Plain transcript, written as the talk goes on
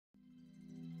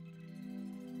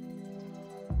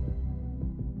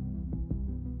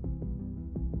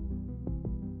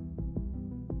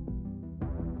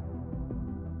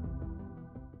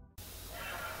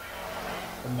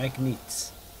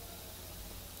Magnet,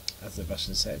 as the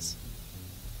Russian says.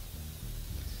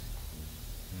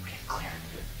 Clear.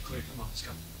 Clear, come on, let's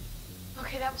go.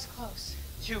 Okay, that was close.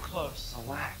 Too close.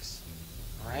 Relax.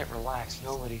 Alright, relax.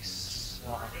 Nobody's...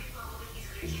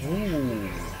 Ooh.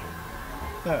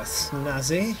 That's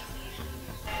snazzy.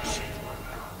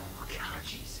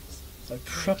 It's like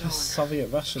proper Soviet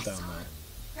Russia down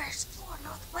there. First floor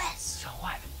northwest. So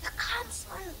what? The comms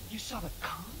room. You saw the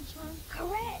comms room?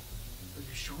 Correct. Are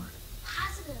you sure?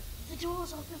 Positive. The door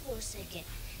was open for a second,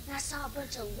 and I saw a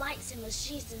bunch of lights and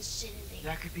machines and shit in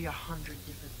there. That could be 100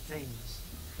 different things.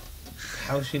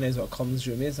 How she knows what a comms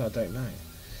room is, I don't know.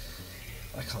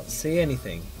 I can't see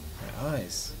anything. My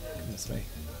eyes. Goodness me.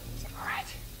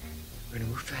 Alright. We're gonna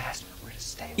move fast. We're gonna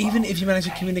stay Even low, if you manage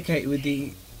to okay? communicate with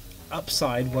the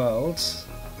upside world,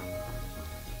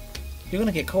 you're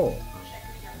gonna get caught.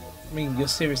 I mean, you're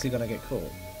seriously gonna get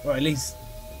caught. Or at least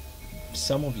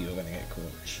some of you are gonna get caught.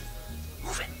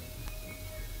 Move it.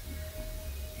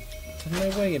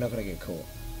 There's no way you're not gonna get caught.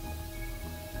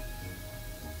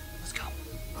 Let's go.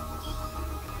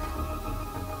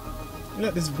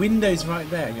 Look, there's windows right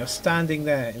there, and you're standing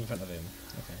there in front of him.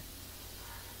 Okay.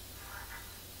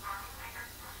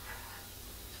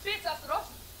 Быть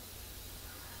осторожным.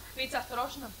 Быть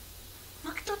осторожным.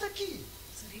 Вы кто такие?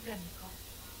 Серебряников.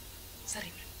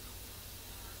 Серебряников.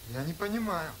 Я не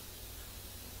понимаю.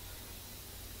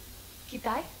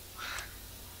 Китай?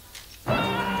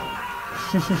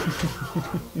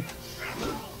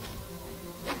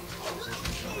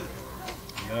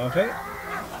 Okay.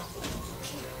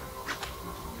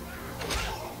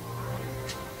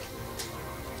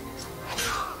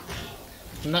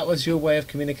 And that was your way of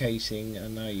communicating,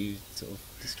 and now you sort of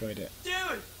destroyed it.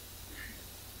 Dude!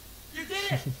 You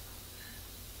did it!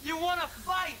 You wanna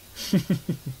fight!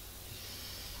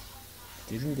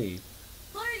 Did indeed.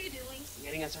 What are you doing?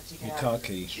 Getting us our ticket Your out car of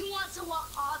here. key. You want to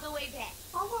walk all the way back?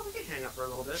 Oh, well, we can hang up for a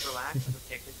little bit, relax, have a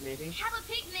picnic maybe. Have a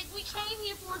picnic. We came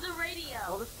here for the radio.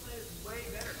 Well, this place is way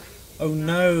better. Oh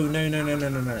no, no, no, no, no,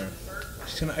 no, no.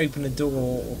 She's going to open the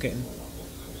door or get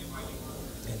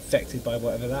infected by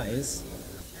whatever that is.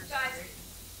 Guys,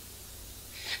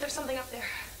 there's something up there.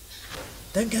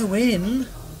 Don't go in!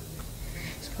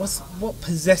 What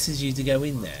possesses you to go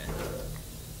in there?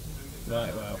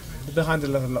 Right, well, they're behind a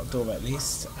locked door at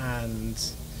least, and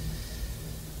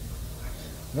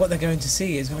what they're going to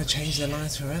see is going to change their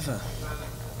lives forever.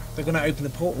 They're going to open the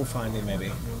portal finally,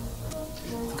 maybe.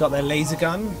 They've got their laser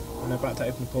gun, and they're about to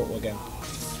open the portal again.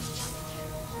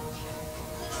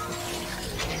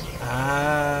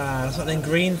 Ah, that's what them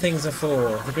green things are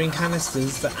for. The green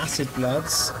canisters, the acid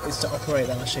bloods, is to operate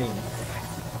that machine.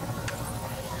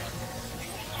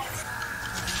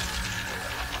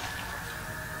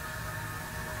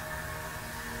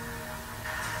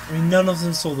 I mean, none of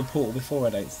them saw the portal before, I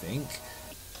don't think.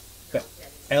 But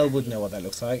Elle would know what that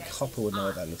looks like. Hopper would know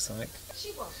what that looks like.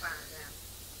 She won't find out.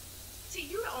 See,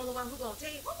 you're the only one who's gonna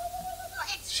tell you.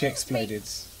 She exploded.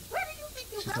 Where do you think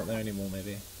you're She's not going? there anymore,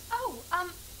 maybe. Oh,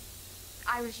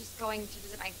 I was just going to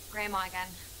visit my grandma again.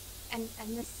 And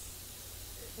this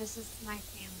is my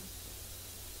family.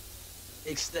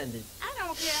 Extended. I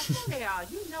don't care who they are.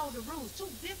 You know the rules. 2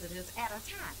 visitors at a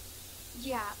time.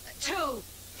 Yeah, 2.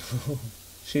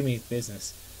 She means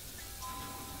business.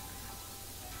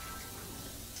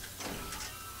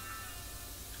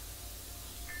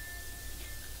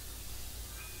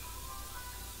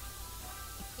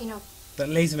 you know, That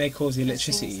laser may cause the those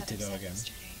things electricity that to I go said again.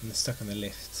 yesterday, And they're stuck on the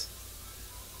lift.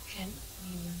 I didn't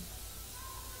mean them.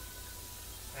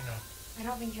 I know. I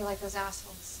don't think you're like those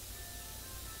assholes.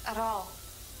 At all.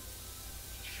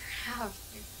 You never have.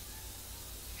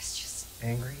 It's just...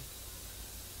 Angry?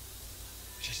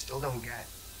 Which I still don't get.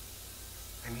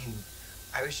 I mean,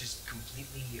 I was just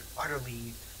completely,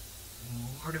 utterly,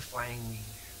 mortifyingly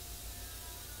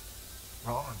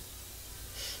wrong.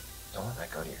 Don't let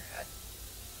that go to your head.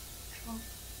 I won't.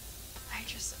 I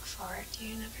just look forward to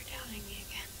you never doubting me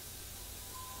again.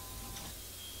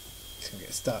 It's gonna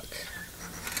get stuck.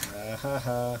 Ha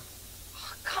ha.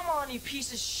 Oh, come on, you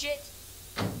piece of shit!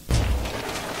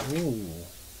 Ooh.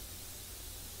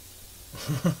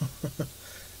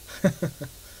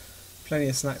 Plenty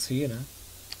of snacks for you now.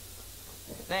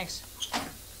 Thanks.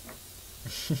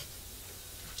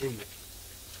 Gee, I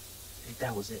think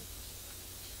that was it.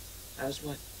 That was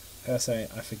what? Say,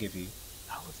 I forgive you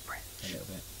Olive bread. a little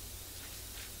bit.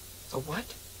 A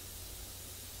what?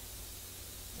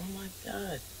 Oh my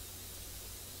god.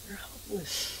 You're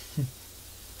helpless.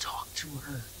 Talk to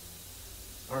her.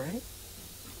 Alright?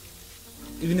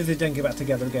 Even if they don't get back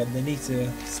together again, they need to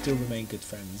still remain good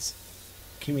friends.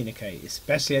 Communicate,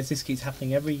 especially as this keeps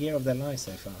happening every year of their lives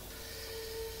so far.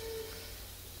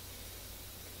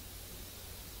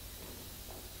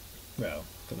 Well,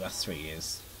 for the last 3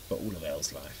 years, but all of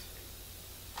Elle's life.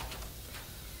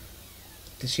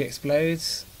 Did she explode?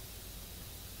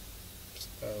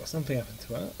 Oh, something happened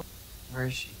to her. Where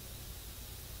is she?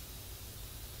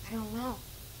 I don't know.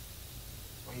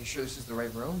 Are you sure this is the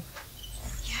right room?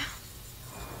 Yeah.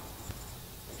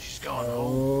 She's gone home.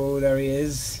 Oh, there he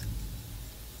is.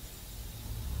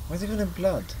 Why is he covered in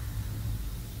blood?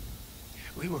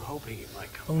 We were hoping it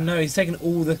might come Oh back. no, he's taken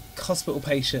all the hospital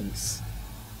patients.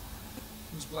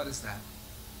 Whose blood is that?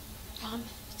 Tom,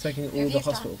 He's taking all Maybe the it's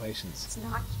not- hospital patients. it's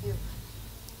not you.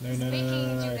 No, He's no, no, making no, you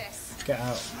no, do no. this. Get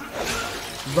out.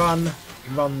 Run.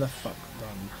 Run the fuck.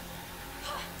 Run.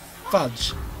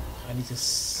 Fudge. I need to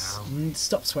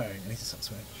stop swearing. I need to stop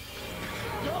swearing.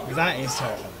 That is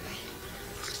terrifying.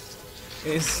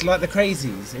 It's like The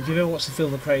Crazies. If you've ever watched the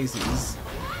film The Crazies,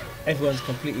 everyone's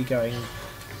completely going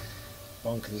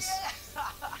bonkers.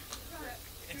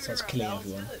 Starts killing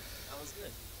everyone.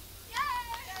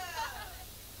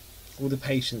 All the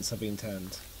patients are being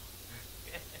turned.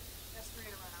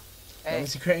 That Hey.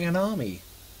 was creating an army.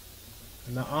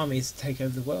 And that army is to take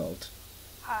over the world.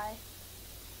 Hi.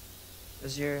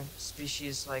 Does your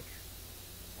species like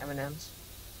M&Ms?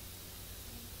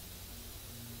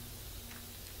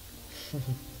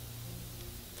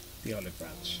 The olive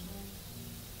branch.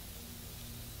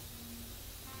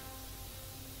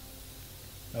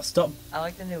 Now stop I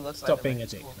like the new look. stop being a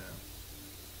dick now.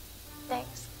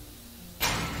 Thanks.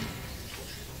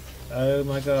 Oh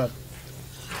my god.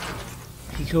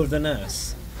 He killed the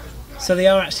nurse. So they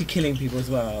are actually killing people as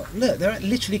well. Look, they're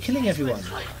literally killing everyone.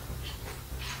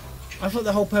 I thought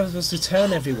the whole purpose was to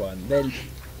turn everyone. They're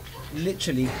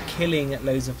literally killing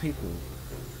loads of people.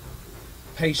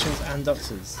 Patients and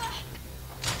doctors.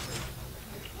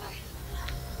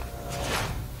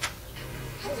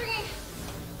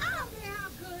 I don't care how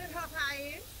good her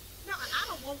pie is. No, I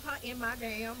don't want her in my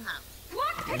damn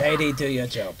house. Lady, do your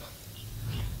job.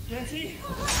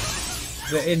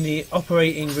 They're in the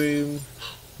operating room.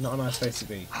 Not a nice place to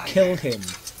be. Kill him.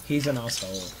 He's an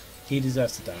asshole. He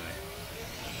deserves to die.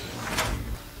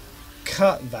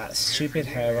 Cut that stupid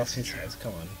hair off his head.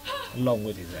 Come on. Along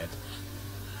with his head.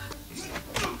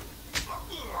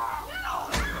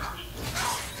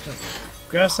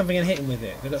 Grab something and hit him with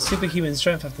it. They've got superhuman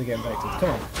strength after they get infected. Come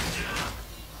on.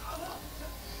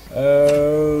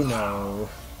 Oh no.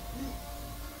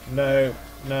 No.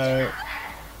 No.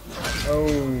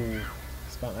 Oh.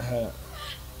 It's about to hurt.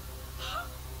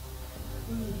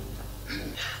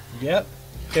 Yep.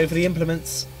 Go for the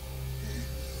implements.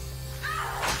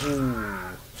 Ooh.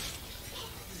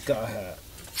 Gotta hurt.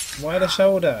 Why the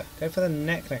shoulder? Go for the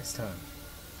neck next time.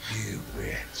 You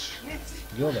bitch.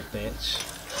 You're the bitch.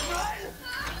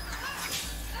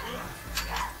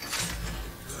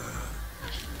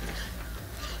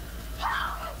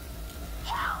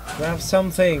 Grab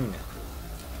something.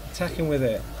 Attack him with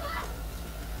it.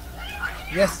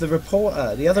 Yes, the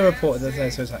reporter. The other reporter that's there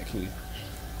to attack you.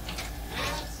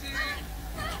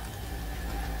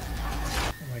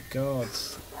 Oh my god.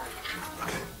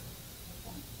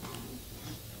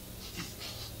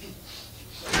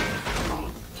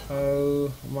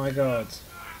 Oh my god.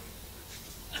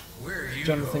 Where are you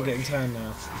Jonathan going? getting turned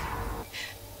now.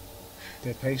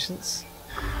 Dead patients.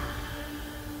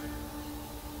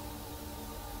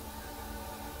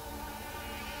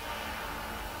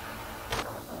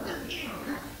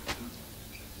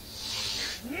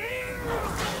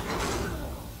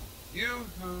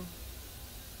 Yoo-hoo.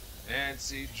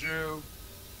 Nancy Drew,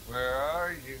 where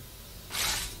are you?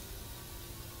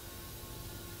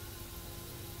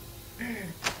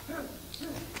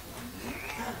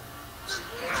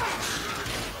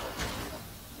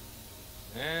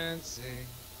 Nancy.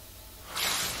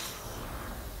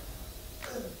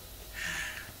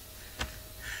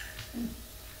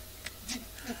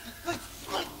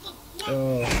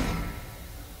 Oh.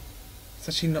 It's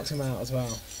actually knocked him out as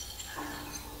well.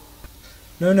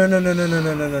 No, no, no, no, no, no,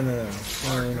 no, no, no, no, no,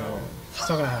 no, no. It's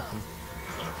not gonna happen.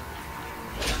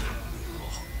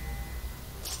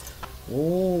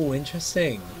 Oh,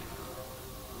 interesting.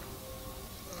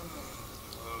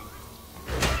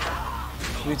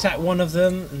 You attack one of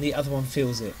them and the other one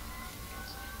feels it.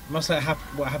 Much like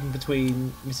what happened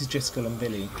between Mrs. Driscoll and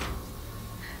Billy.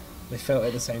 They felt it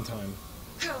at the same time.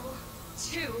 Go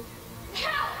to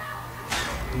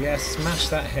Yeah, smash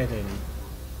that head in.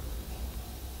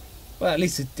 Well, at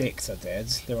least the dicks are dead.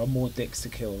 There are more dicks to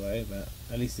kill though, but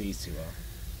at least these two are.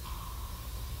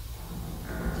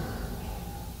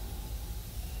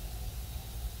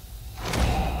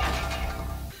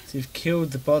 So you've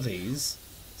killed the bodies,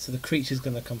 so the creature's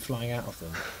going to come flying out of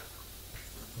them.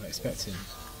 I'm expecting.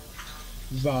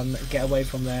 run, get away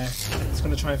from there. It's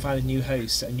going to try and find a new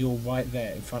host, and you're right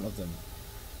there in front of them.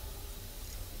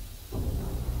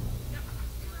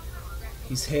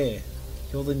 He's here.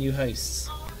 You're the new hosts.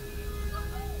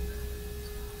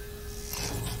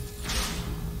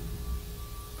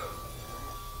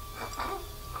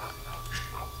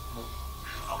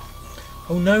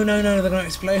 Oh no, no, no, they're going to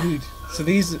explode. So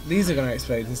these are going to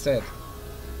explode instead.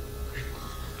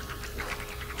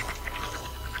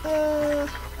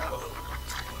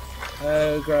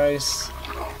 Oh, gross.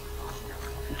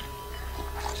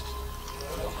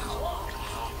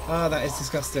 Oh, that is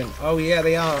disgusting. Oh yeah,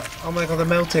 they are. Oh my god, they're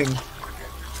melting.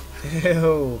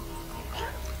 Ew.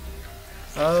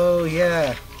 Oh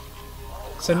yeah.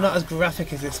 So not as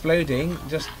graphic as exploding,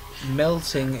 just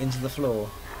melting into the floor.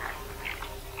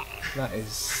 That is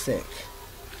sick.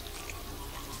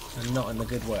 And not in a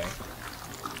good way.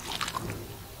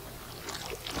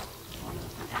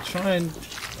 Try and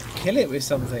kill it with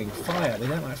something. Fire. They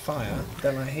don't like fire. They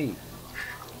don't like heat.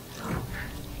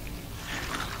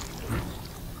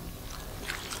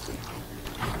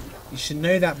 You should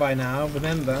know that by now.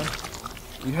 Remember,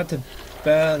 you had to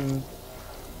burn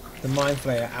the Mind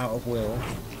Flayer out of will.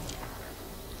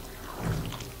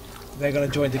 They're going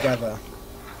to join together.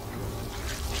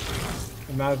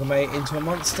 Amalgamate into a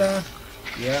monster.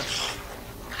 Yeah.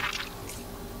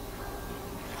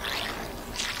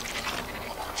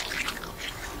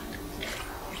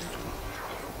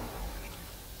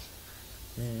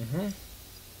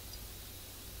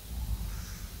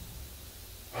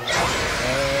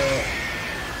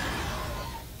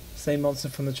 Same monster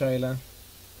from the trailer.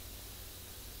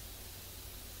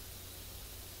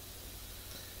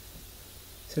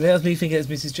 So there's me thinking it's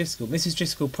Mrs. Driscoll. Mrs.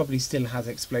 Driscoll probably still has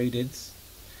exploded.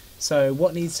 So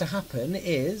what needs to happen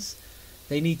is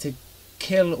they need to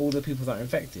kill all the people that are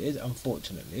infected,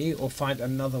 unfortunately, or find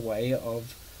another way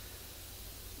of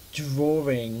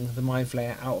drawing the Mind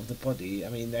Flayer out of the body. I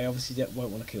mean, they obviously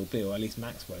won't want to kill Bill, at least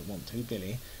Max won't want to,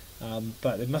 Billy.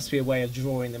 But there must be a way of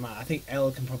drawing them out. I think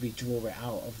Elle can probably draw it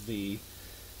out of the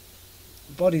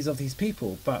bodies of these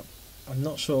people, but I'm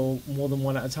not sure more than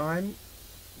one at a time.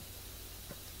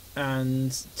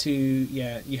 And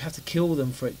you have to kill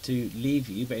them for it to leave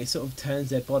you, but it sort of turns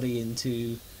their body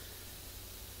into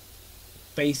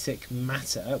basic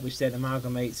matter, which then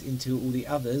amalgamates into all the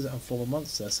others and form a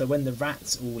monster. So when the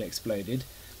rats all exploded,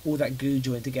 all that goo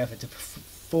joined together to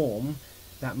form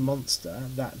that monster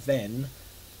that then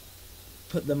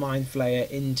put the Mind Flayer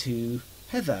into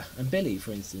Heather and Billy,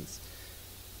 for instance.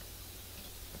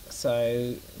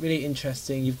 So really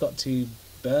interesting. You've got to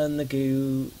burn the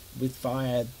goo with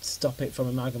fire, stop it from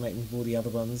amalgamating with all the other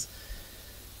ones,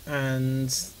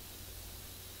 and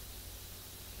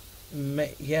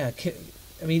yeah,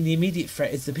 I mean, the immediate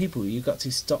threat is the people. You've got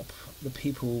to stop the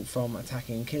people from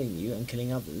attacking and killing you and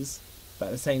killing others, but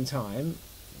at the same time,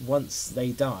 once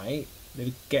they die,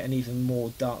 they get an even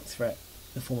more dark threat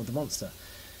in the form of the monster.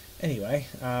 Anyway,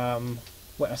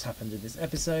 what else happened in this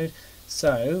episode?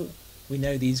 So we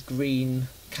know these green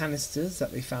canisters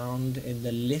that they found in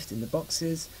the lift, in the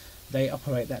boxes. They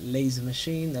operate that laser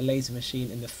machine, the laser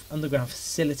machine in the underground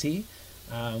facility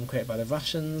created by the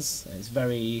Russians. It's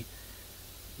very,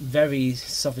 very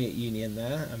Soviet Union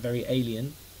there, and very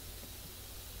alien.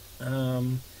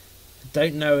 Don't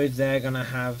know if they're gonna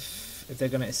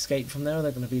escape from there, or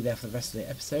they're gonna be there for the rest of the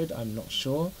episode. I'm not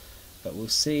sure, but we'll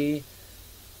see.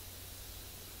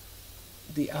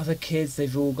 The other kids,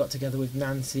 they've all got together with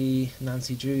Nancy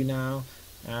Drew now,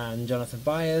 and Jonathan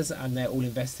Byers, and they're all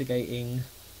investigating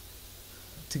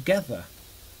together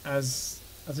as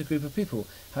a group of people.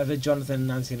 However, Jonathan and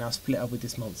Nancy are now split up with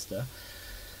this monster,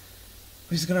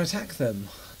 which is going to attack them.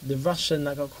 The Russian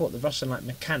that got caught, the Russian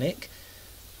mechanic,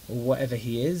 or whatever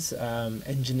he is,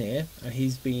 engineer, and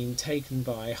he's been taken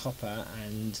by Hopper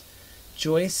and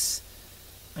Joyce,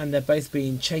 and they're both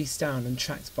being chased down and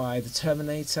tracked by the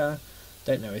Terminator.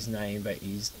 Don't know his name, but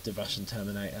he's the Russian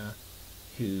Terminator,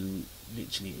 who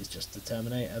literally is just the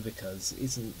Terminator, because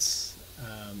isn't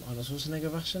Arnold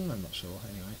Schwarzenegger Russian? I'm not sure.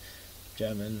 Anyway,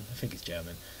 German. I think it's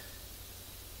German.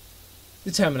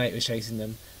 The Terminator is chasing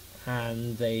them,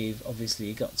 and they've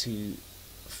obviously got to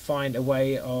find a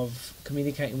way of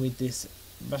communicating with this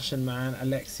Russian man,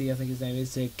 Alexei, I think his name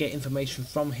is, to get information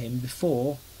from him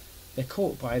before they're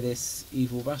caught by this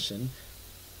evil Russian.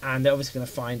 And they're obviously going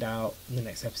to find out in the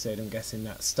next episode, I'm guessing,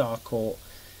 that Star caught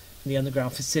in the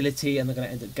underground facility, and they're going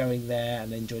to end up going there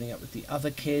and then joining up with the other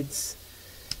kids.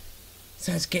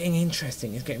 So it's getting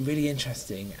interesting. It's getting really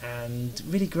interesting and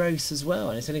really gross as well.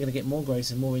 And it's only going to get more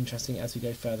gross and more interesting as we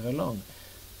go further along.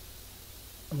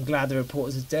 I'm glad the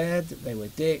reporters are dead. They were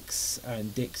dicks,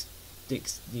 and dicks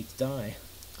need to die.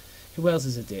 Who else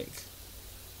is a dick?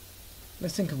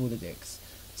 Let's think of all the dicks.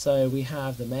 So we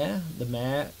have the mayor,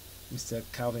 Mr.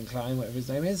 Calvin Klein, whatever his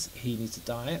name is. He needs to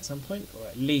die at some point, or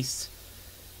at least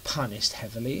punished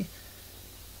heavily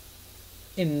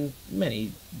in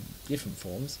many different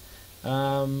forms.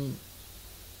 And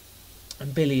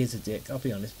Billy is a dick. I'll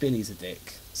be honest, Billy's a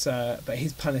dick. So, but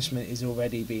his punishment is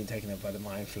already being taken up by the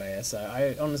Mind Flayer. So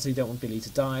I honestly don't want Billy to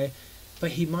die,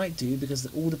 but he might do because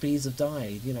all the bees have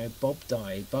died. You know, Bob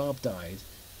died, Barb died.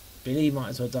 Billy might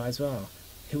as well die as well.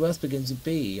 Who else begins with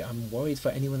B? I'm worried for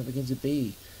anyone that begins with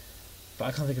B, but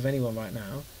I can't think of anyone right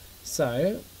now.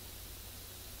 So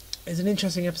it's an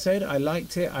interesting episode. I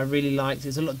liked it. I really liked it.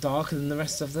 It's a lot darker than the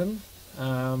rest of them.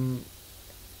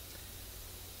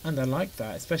 And I like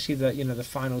that, especially the the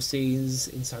final scenes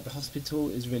inside the hospital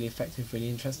is really effective, really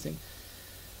interesting.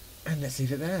 And let's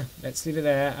leave it there.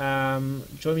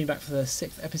 Join me back for the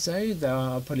 6th episode.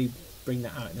 I'll probably bring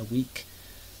that out in a week.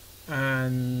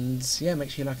 And yeah,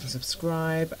 make sure you like and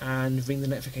subscribe and ring the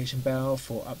notification bell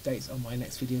for updates on my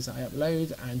next videos that I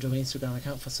upload, and join my Instagram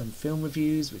account for some film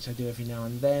reviews, which I do every now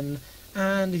and then.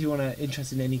 And if you want to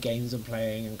interested in any games I'm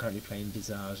playing, I'm currently playing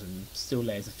Visage and still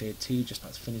Layers of Fear 2, just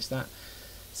about to finish that.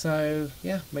 So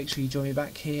yeah, make sure you join me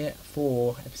back here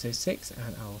for episode 6,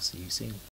 and I'll see you soon.